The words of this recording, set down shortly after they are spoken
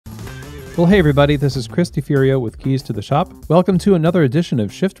Well, hey everybody, this is Chris DeFurio with Keys to the Shop. Welcome to another edition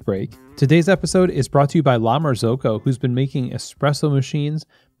of Shift Break. Today's episode is brought to you by La Marzocco, who's been making espresso machines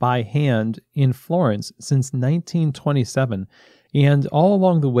by hand in Florence since 1927. And all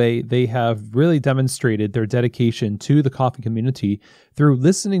along the way, they have really demonstrated their dedication to the coffee community through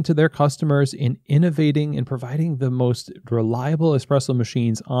listening to their customers and innovating and providing the most reliable espresso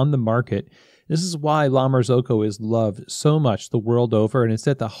machines on the market. This is why La Marzocco is loved so much the world over, and it's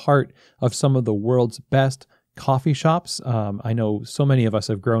at the heart of some of the world's best coffee shops. I know so many of us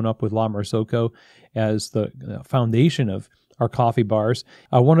have grown up with La Marzocco as the foundation of our coffee bars.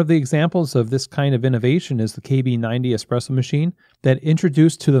 One of the examples of this kind of innovation is the KB90 espresso machine that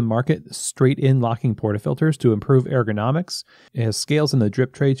introduced to the market straight-in locking portafilters to improve ergonomics. It has scales in the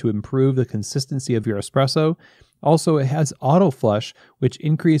drip tray to improve the consistency of your espresso. Also, it has auto flush, which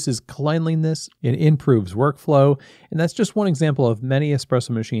increases cleanliness and improves workflow. And that's just one example of many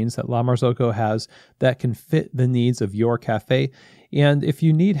espresso machines that La Marzocco has that can fit the needs of your cafe. And if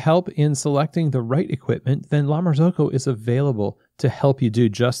you need help in selecting the right equipment, then La Marzocco is available to help you do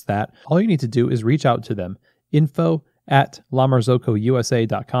just that. All you need to do is reach out to them.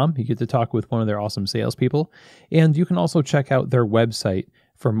 info@lamarzocousa.com. You get to talk with one of their awesome salespeople. And you can also check out their website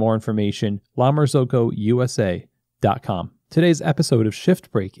for more information, lamarzocousa.com. Today's episode of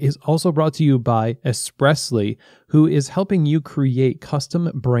Shift Break is also brought to you by Espressly, who is helping you create custom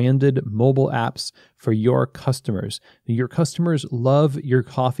branded mobile apps for your customers. Your customers love your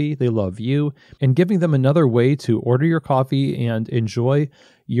coffee, they love you, and giving them another way to order your coffee and enjoy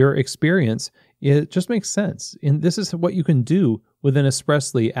your experience, it just makes sense. And this is what you can do with an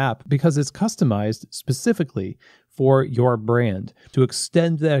Espressly app because it's customized specifically for your brand to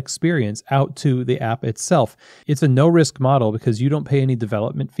extend that experience out to the app itself. It's a no-risk model because you don't pay any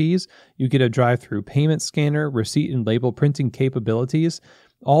development fees. You get a drive-through payment scanner, receipt and label printing capabilities.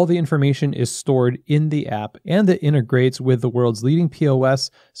 All the information is stored in the app, and it integrates with the world's leading POS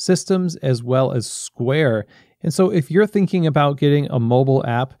systems as well as Square. And so if you're thinking about getting a mobile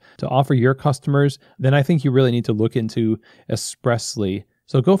app to offer your customers, then I think you really need to look into Espressly.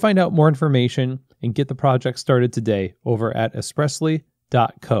 So go find out more information and get the project started today over at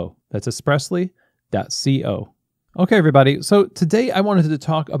espressly.co. That's espressly.co. Okay, everybody. So today I wanted to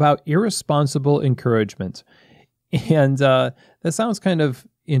talk about irresponsible encouragement. And that sounds kind of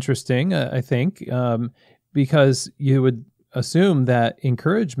interesting, I think, because you would assume that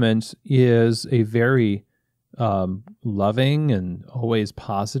encouragement is a very loving and always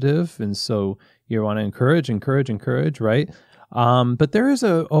positive. And so you want to encourage, right? But there is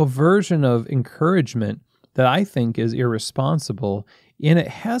a version of encouragement that I think is irresponsible, and it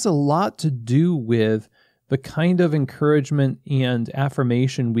has a lot to do with the kind of encouragement and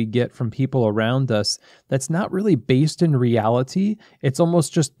affirmation we get from people around us that's not really based in reality. It's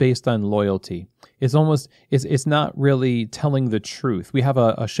almost just based on loyalty. It's not really telling the truth. We have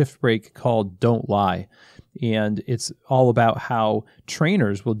a shift break called Don't Lie, and it's all about how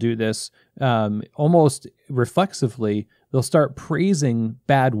trainers will do this almost reflexively. They'll start praising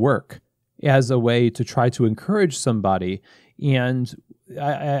bad work as a way to try to encourage somebody. And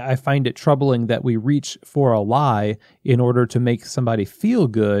I find it troubling that we reach for a lie in order to make somebody feel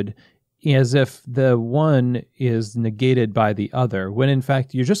good as if the one is negated by the other, when in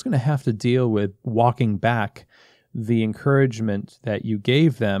fact you're just going to have to deal with walking back the encouragement that you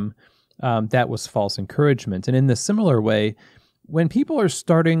gave them that was false encouragement. And in the similar way, when people are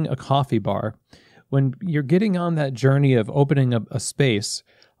starting a coffee bar, when you're getting on that journey of opening up a space,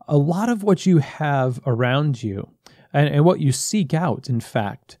 a lot of what you have around you and what you seek out, in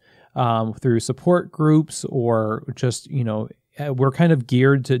fact, through support groups or just, we're kind of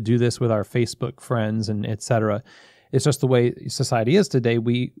geared to do this with our Facebook friends and et cetera. It's just the way society is today.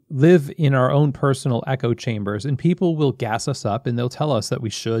 We live in our own personal echo chambers, and people will gas us up and they'll tell us that we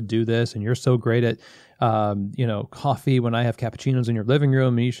should do this. And you're so great at, coffee when I have cappuccinos in your living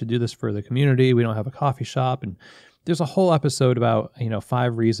room, and you should do this for the community. We don't have a coffee shop. And there's a whole episode about,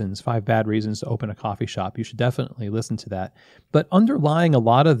 5 bad reasons to open a coffee shop. You should definitely listen to that. But underlying a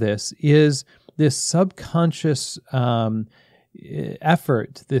lot of this is this subconscious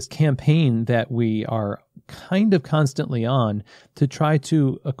effort, this campaign that we are kind of constantly on to try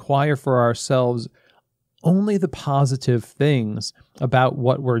to acquire for ourselves only the positive things about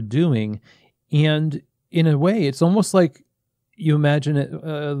what we're doing. And in a way, it's almost like you imagine it,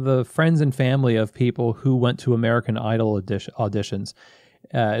 the friends and family of people who went to American Idol auditions,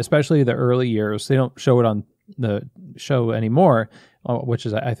 especially the early years. They don't show it on the show anymore, which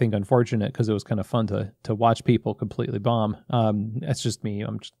is, I think, unfortunate because it was kind of fun to watch people completely bomb. That's just me.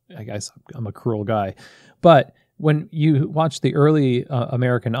 I guess I'm a cruel guy. But when you watch the early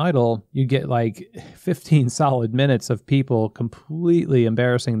American Idol, you get like 15 solid minutes of people completely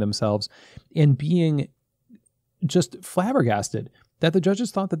embarrassing themselves and being just flabbergasted that the judges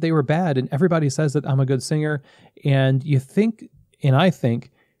thought that they were bad, and everybody says that I'm a good singer. And you think, and I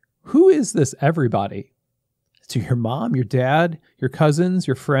think, who is this everybody? To your mom, your dad, your cousins,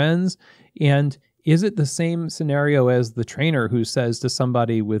 your friends? And is it the same scenario as the trainer who says to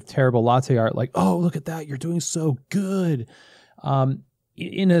somebody with terrible latte art, like, oh, look at that, you're doing so good?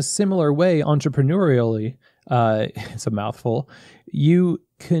 In a similar way, entrepreneurially, it's a mouthful, you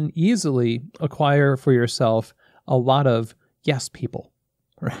can easily acquire for yourself a lot of yes people,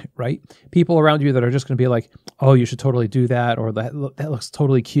 right? People around you that are just going to be like, oh, you should totally do that, or that looks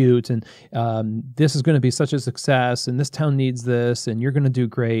totally cute, and this is going to be such a success, and this town needs this, and you're going to do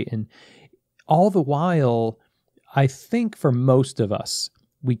great. And all the while, I think for most of us,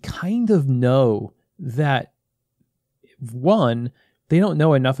 we kind of know that, one, they don't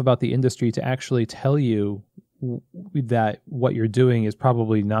know enough about the industry to actually tell you that what you're doing is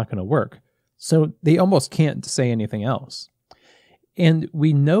probably not going to work. So they almost can't say anything else. And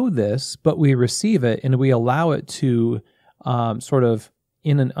we know this, but we receive it and we allow it to sort of,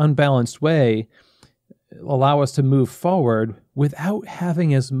 in an unbalanced way, allow us to move forward without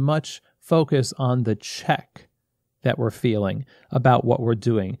having as much focus on the check that we're feeling about what we're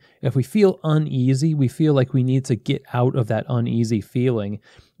doing. If we feel uneasy, we feel like we need to get out of that uneasy feeling.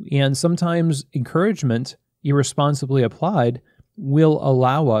 And sometimes encouragement, irresponsibly applied, will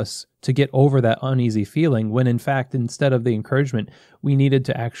allow us to get over that uneasy feeling when, in fact, instead of the encouragement, we needed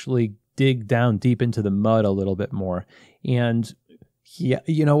to actually dig down deep into the mud a little bit more. And yeah,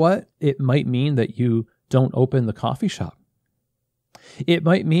 you know what? It might mean that you don't open the coffee shop. It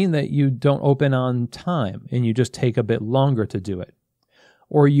might mean that you don't open on time and you just take a bit longer to do it.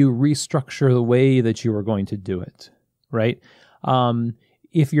 Or you restructure the way that you were going to do it, right?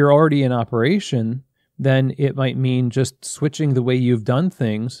 If you're already in operation, then it might mean just switching the way you've done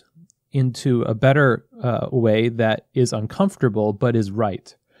things into a better way that is uncomfortable but is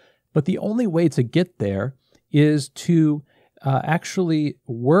right. But the only way to get there is to actually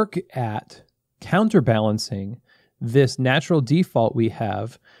work at counterbalancing this natural default we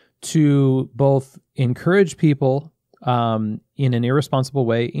have to both encourage people in an irresponsible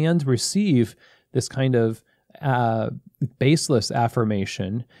way and receive this kind of baseless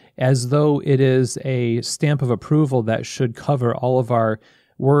affirmation as though it is a stamp of approval that should cover all of our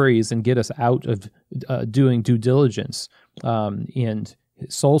worries and get us out of doing due diligence and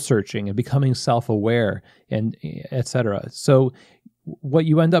soul searching and becoming self-aware and etc. So what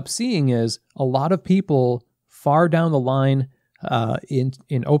you end up seeing is a lot of people far down the line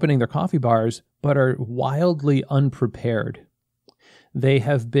in opening their coffee bars, but are wildly unprepared. They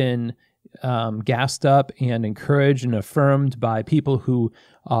have been gassed up and encouraged and affirmed by people who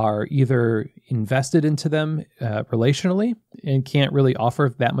are either invested into them relationally and can't really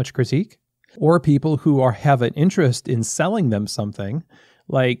offer that much critique, or people who have an interest in selling them something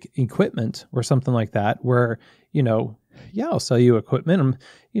like equipment or something like that, where, yeah, I'll sell you equipment.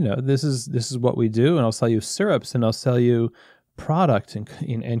 This is what we do, and I'll sell you syrups, and I'll sell you product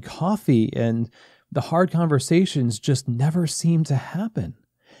and coffee, and the hard conversations just never seem to happen.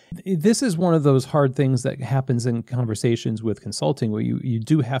 This is one of those hard things that happens in conversations with consulting, where you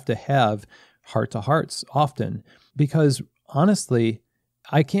do have to have heart-to-hearts often, because honestly,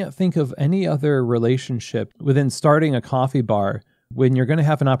 I can't think of any other relationship within starting a coffee bar when you're going to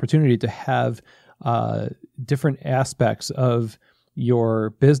have an opportunity to have different aspects of your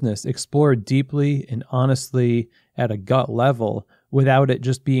business explored deeply and honestly at a gut level without it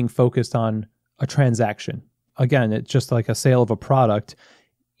just being focused on a transaction. Again, it's just like a sale of a product,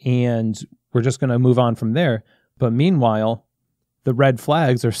 and we're just going to move on from there. But meanwhile, the red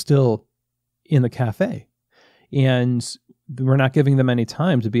flags are still in the cafe, and we're not giving them any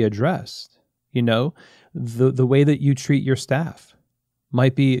time to be addressed. The way that you treat your staff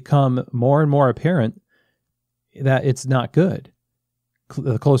might become more and more apparent that it's not good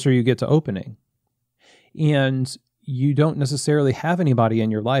the closer you get to opening. And you don't necessarily have anybody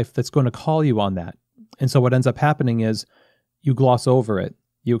in your life that's going to call you on that. And so what ends up happening is you gloss over it,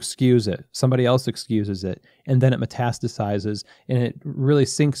 you excuse it, somebody else excuses it, and then it metastasizes and it really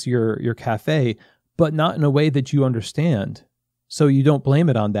sinks your cafe, but not in a way that you understand. So you don't blame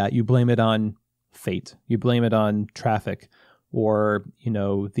it on that. You blame it on fate. You blame it on traffic, or,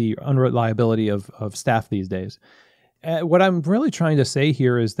 the unreliability of staff these days. What I'm really trying to say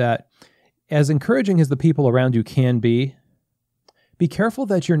here is that as encouraging as the people around you can be careful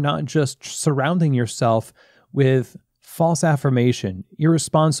that you're not just surrounding yourself with false affirmation,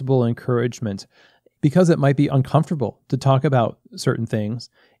 irresponsible encouragement, because it might be uncomfortable to talk about certain things,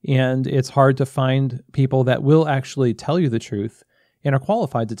 and it's hard to find people that will actually tell you the truth and are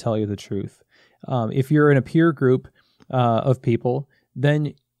qualified to tell you the truth. If you're in a peer group of people,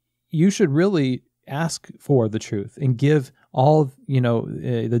 then you should really ask for the truth and give all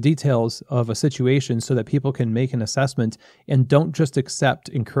the details of a situation so that people can make an assessment, and don't just accept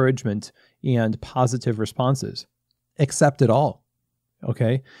encouragement and positive responses. Accept it all.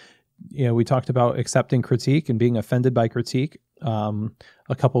 Okay. We talked about accepting critique and being offended by critique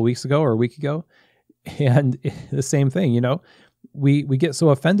a couple weeks ago or a week ago. And the same thing, we get so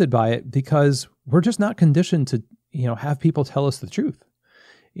offended by it because we're just not conditioned to, have people tell us the truth.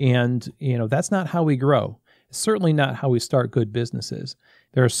 And, that's not how we grow. It's certainly not how we start good businesses.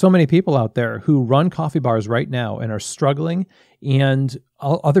 There are so many people out there who run coffee bars right now and are struggling, and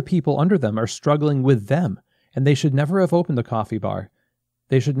other people under them are struggling with them. And they should never have opened a coffee bar.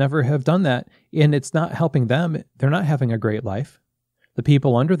 They should never have done that. And it's not helping them. They're not having a great life. The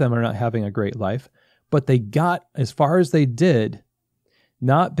people under them are not having a great life. But they got as far as they did,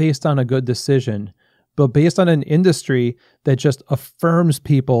 not based on a good decision, but based on an industry that just affirms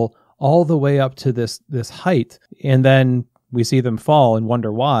people all the way up to this height. And then we see them fall and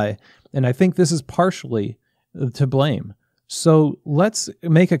wonder why. And I think this is partially to blame. So let's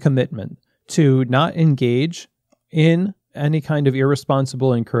make a commitment to not engage in any kind of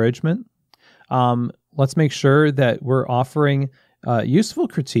irresponsible encouragement. Let's make sure that we're offering useful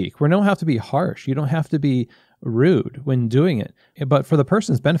critique. We don't have to be harsh. You don't have to be rude when doing it. But for the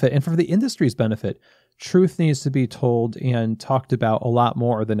person's benefit and for the industry's benefit, truth needs to be told and talked about a lot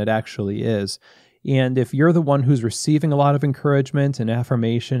more than it actually is. And if you're the one who's receiving a lot of encouragement and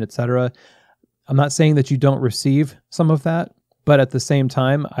affirmation, etc., I'm not saying that you don't receive some of that, but at the same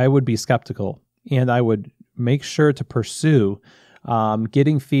time, I would be skeptical, and I would make sure to pursue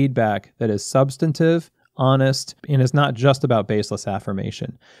getting feedback that is substantive, honest, and is not just about baseless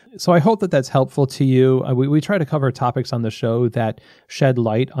affirmation. So I hope that that's helpful to you. We try to cover topics on the show that shed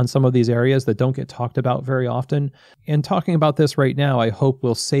light on some of these areas that don't get talked about very often. And talking about this right now, I hope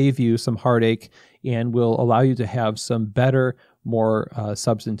will save you some heartache and will allow you to have some better, more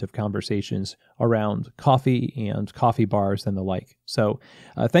substantive conversations around coffee and coffee bars and the like. So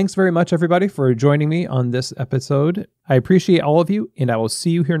thanks very much, everybody, for joining me on this episode. I appreciate all of you, and I will see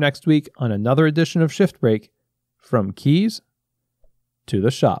you here next week on another edition of Shift Break, from keys to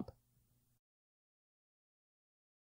the shop.